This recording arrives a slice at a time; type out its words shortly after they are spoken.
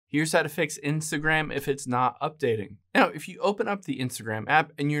Here's how to fix Instagram if it's not updating. Now, if you open up the Instagram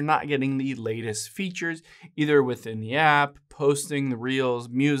app and you're not getting the latest features, either within the app, posting, the reels,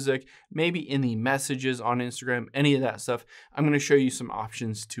 music, maybe in the messages on Instagram, any of that stuff, I'm going to show you some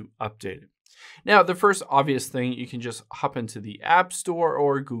options to update it. Now, the first obvious thing, you can just hop into the App Store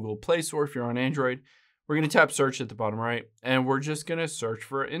or Google Play Store if you're on Android. We're going to tap search at the bottom right, and we're just going to search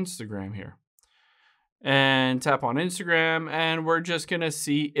for Instagram here. And tap on Instagram, and we're just going to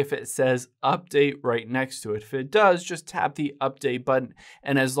see if it says update right next to it. If it does, just tap the update button,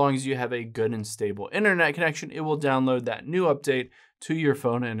 and as long as you have a good and stable internet connection, it will download that new update to your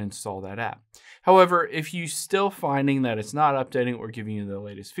phone and install that app. However, if you're still finding that it's not updating or giving you the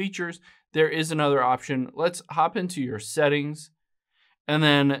latest features, there is another option. Let's hop into your settings and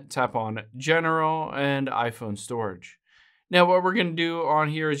then tap on General and iPhone Storage. Now, what we're going to do on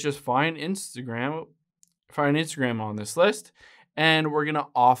here is just find Instagram on this list, and we're going to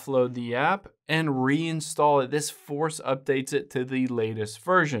offload the app and reinstall it. This force updates it to the latest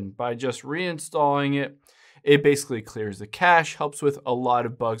version. By just reinstalling it, it basically clears the cache, helps with a lot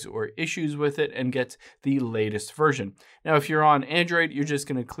of bugs or issues with it, and gets the latest version. Now, if you're on Android, you're just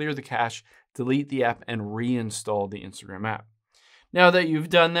going to clear the cache, delete the app, and reinstall the Instagram app. Now that you've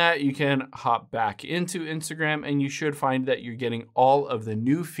done that, you can hop back into Instagram, and you should find that you're getting all of the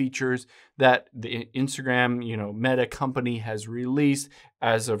new features that the Instagram, Meta company has released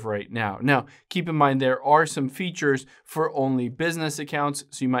as of right now. Now, keep in mind, there are some features for only business accounts,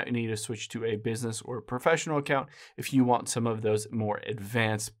 so you might need to switch to a business or professional account if you want some of those more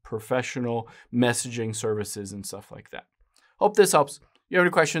advanced professional messaging services and stuff like that. Hope this helps. If you have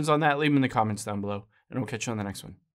any questions on that, leave them in the comments down below, and we'll catch you on the next one.